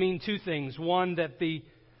that to mean two things. One, that the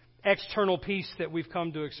external peace that we've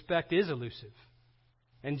come to expect is elusive.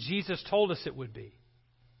 And Jesus told us it would be.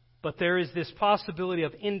 But there is this possibility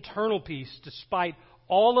of internal peace despite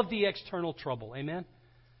all of the external trouble. Amen?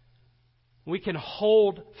 We can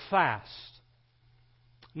hold fast.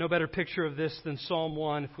 No better picture of this than Psalm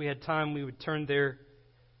 1. If we had time, we would turn there.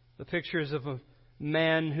 The picture is of a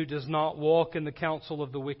man who does not walk in the counsel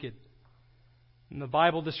of the wicked. And the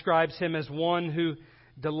Bible describes him as one who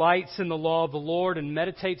delights in the law of the Lord and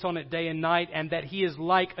meditates on it day and night, and that he is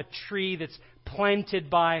like a tree that's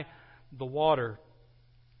planted by the water.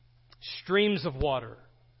 Streams of water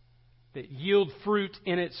that yield fruit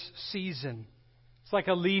in its season. It's like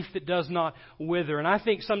a leaf that does not wither. And I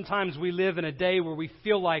think sometimes we live in a day where we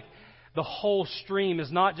feel like the whole stream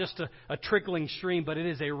is not just a trickling stream, but it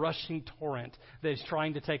is a rushing torrent that is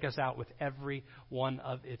trying to take us out with every one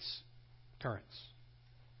of its currents.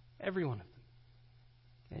 Every one of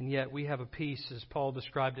them. And yet we have a peace, as Paul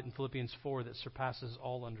described it in Philippians 4, that surpasses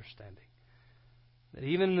all understanding. That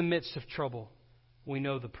even in the midst of trouble, we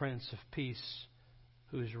know the Prince of Peace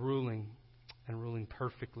who is ruling and ruling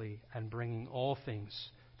perfectly and bringing all things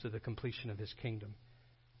to the completion of His kingdom.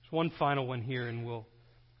 There's one final one here and we'll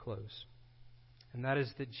close. And that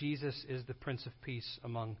is that Jesus is the Prince of Peace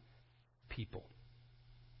among people.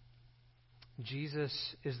 Jesus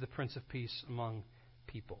is the Prince of Peace among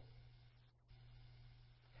people.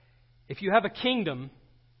 If you have a kingdom,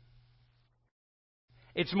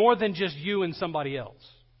 it's more than just you and somebody else.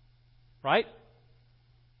 Right?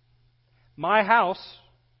 My house,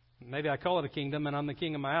 maybe I call it a kingdom and I'm the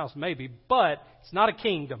king of my house, maybe, but it's not a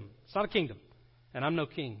kingdom. It's not a kingdom. And I'm no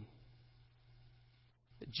king.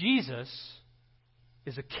 Jesus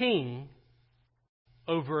is a king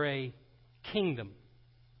over a kingdom.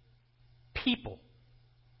 People.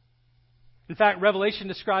 In fact, Revelation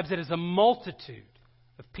describes it as a multitude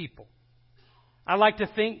of people. I like to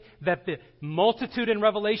think that the multitude in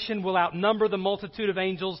Revelation will outnumber the multitude of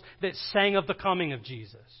angels that sang of the coming of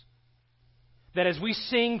Jesus. That as we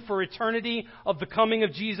sing for eternity of the coming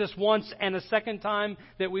of Jesus once and a second time,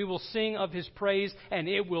 that we will sing of His praise and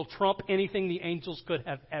it will trump anything the angels could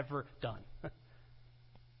have ever done.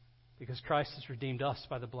 Because Christ has redeemed us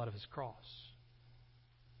by the blood of His cross.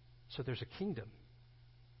 So there's a kingdom,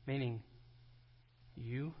 meaning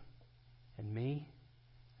you and me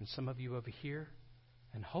and some of you over here,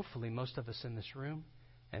 and hopefully most of us in this room,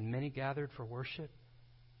 and many gathered for worship,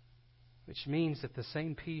 which means that the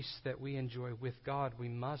same peace that we enjoy with God, we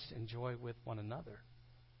must enjoy with one another.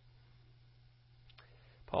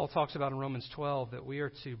 Paul talks about in Romans 12 that we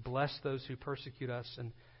are to bless those who persecute us,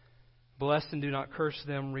 and bless and do not curse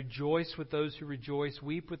them, rejoice with those who rejoice,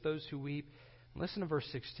 weep with those who weep. Listen to verse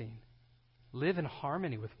 16. Live in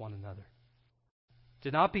harmony with one another. Do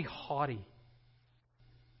not be haughty,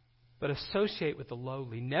 but associate with the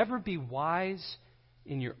lowly. Never be wise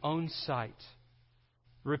in your own sight.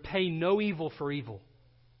 Repay no evil for evil,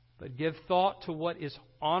 but give thought to what is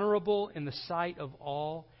honorable in the sight of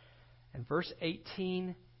all. And verse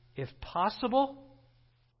 18, if possible,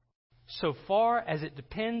 so far as it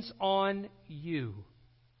depends on you,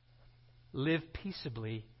 live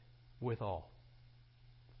peaceably with all.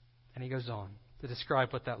 And he goes on to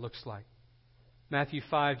describe what that looks like. Matthew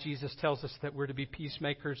 5, Jesus tells us that we're to be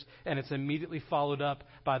peacemakers, and it's immediately followed up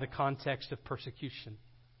by the context of persecution.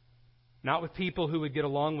 Not with people who would get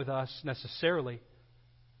along with us necessarily,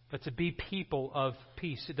 but to be people of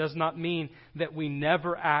peace. It does not mean that we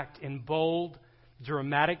never act in bold,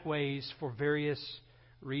 dramatic ways for various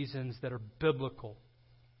reasons that are biblical.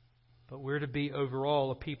 But we're to be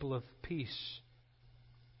overall a people of peace.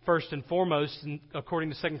 First and foremost,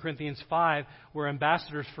 according to 2 Corinthians 5, we're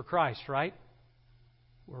ambassadors for Christ, right?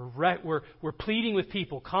 We're pleading with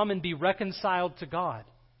people, come and be reconciled to God.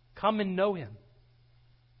 Come and know Him.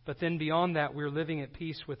 But then beyond that, we're living at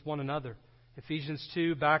peace with one another. Ephesians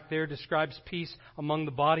 2 back there describes peace among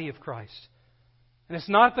the body of Christ. And it's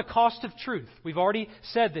not at the cost of truth. We've already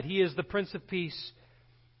said that He is the Prince of Peace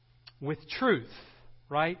with truth,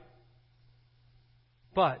 right?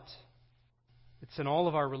 But it's in all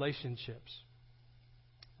of our relationships.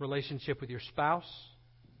 Relationship with your spouse.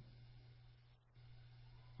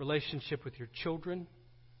 Relationship with your children.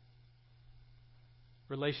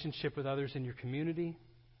 Relationship with others in your community.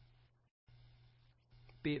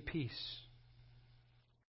 Be at peace.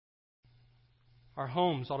 Our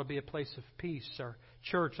homes ought to be a place of peace. Our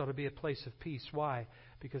church ought to be a place of peace. Why?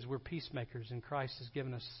 Because we're peacemakers and Christ has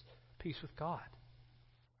given us peace with God.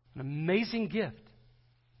 An amazing gift.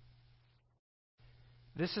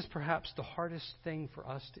 This is perhaps the hardest thing for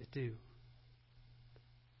us to do.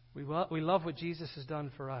 We love what Jesus has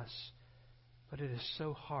done for us, but it is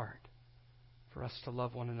so hard for us to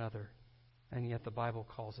love one another, and yet the Bible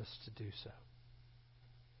calls us to do so.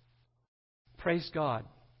 Praise God.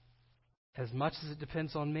 As much as it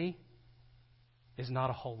depends on me, is not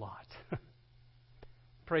a whole lot.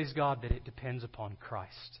 Praise God that it depends upon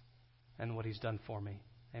Christ and what He's done for me.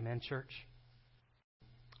 Amen, church?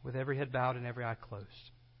 With every head bowed and every eye closed.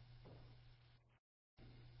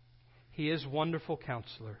 He is wonderful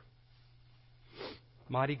Counselor,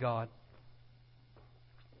 mighty God.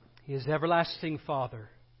 He is everlasting Father,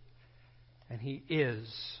 and He is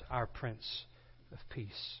our Prince of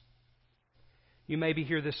Peace. You may be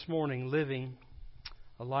here this morning living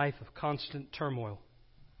a life of constant turmoil,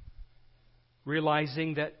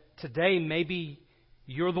 realizing that today maybe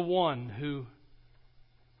you're the one who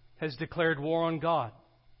has declared war on God.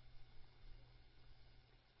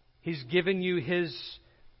 He's given you His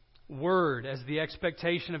Word as the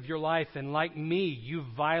expectation of your life, and like me, you've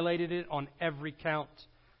violated it on every count.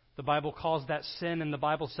 The Bible calls that sin, and the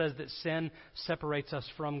Bible says that sin separates us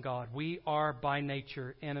from God. We are by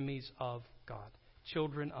nature enemies of God,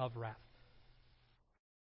 children of wrath.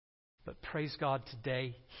 But praise God,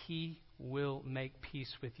 today He will make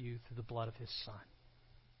peace with you through the blood of His Son.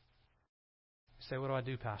 You say, what do I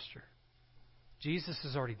do, Pastor? Jesus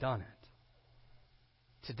has already done it.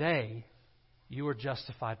 Today, you are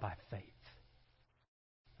justified by faith.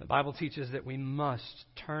 The Bible teaches that we must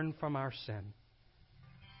turn from our sin.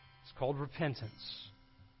 It's called repentance.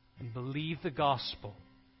 And believe the gospel.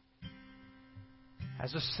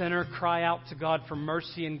 As a sinner, cry out to God for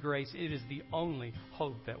mercy and grace. It is the only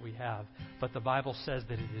hope that we have. But the Bible says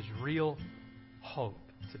that it is real hope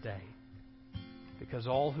today. Because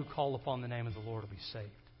all who call upon the name of the Lord will be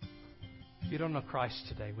saved. If you don't know Christ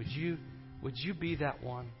today, would you be that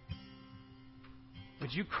one?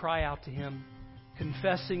 Would you cry out to Him,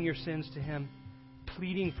 confessing your sins to Him,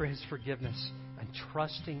 pleading for His forgiveness, and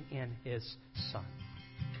trusting in His Son?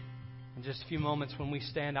 In just a few moments when we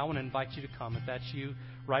stand, I want to invite you to come. If that's you,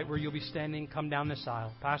 right where you'll be standing, come down this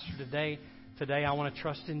aisle. Pastor, today I want to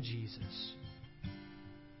trust in Jesus.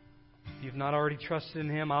 If you've not already trusted in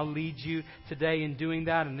Him, I'll lead you today in doing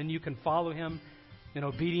that, and then you can follow Him in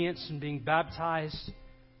obedience and being baptized.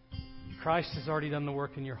 Christ has already done the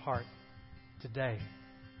work in your heart. Today,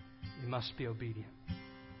 you must be obedient.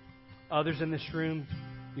 Others in this room,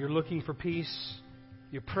 you're looking for peace.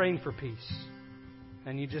 You're praying for peace.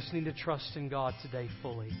 And you just need to trust in God today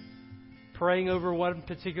fully. Praying over one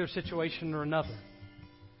particular situation or another,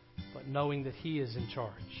 but knowing that He is in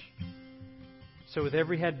charge. So with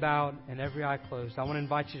every head bowed and every eye closed, I want to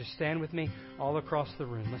invite you to stand with me all across the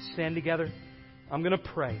room. Let's stand together. I'm going to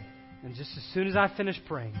pray. And just as soon as I finish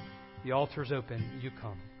praying, the altar is open. You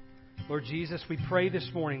come. Lord Jesus, we pray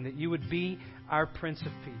this morning that You would be our Prince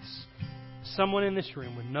of Peace. Someone in this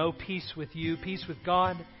room would know peace with You, peace with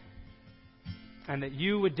God, and that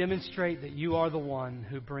You would demonstrate that You are the one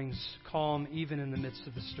who brings calm even in the midst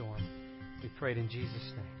of the storm. We pray it in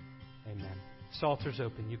Jesus' name. Amen. This altar's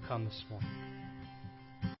open. You come this morning.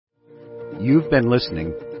 You've been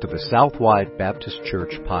listening to the Southwide Baptist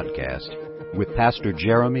Church podcast with Pastor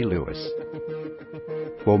Jeremy Lewis.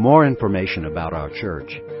 For more information about our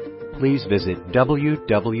church, please visit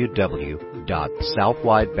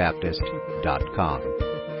www.southwidebaptist.com.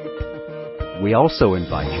 We also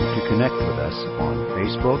invite you to connect with us on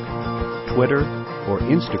Facebook, Twitter, or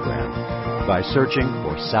Instagram by searching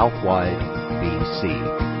for Southwide BC.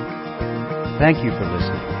 Thank you for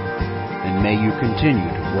listening, and may you continue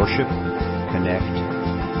to worship, connect,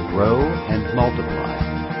 grow, and multiply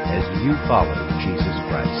as you follow Jesus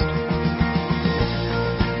Christ.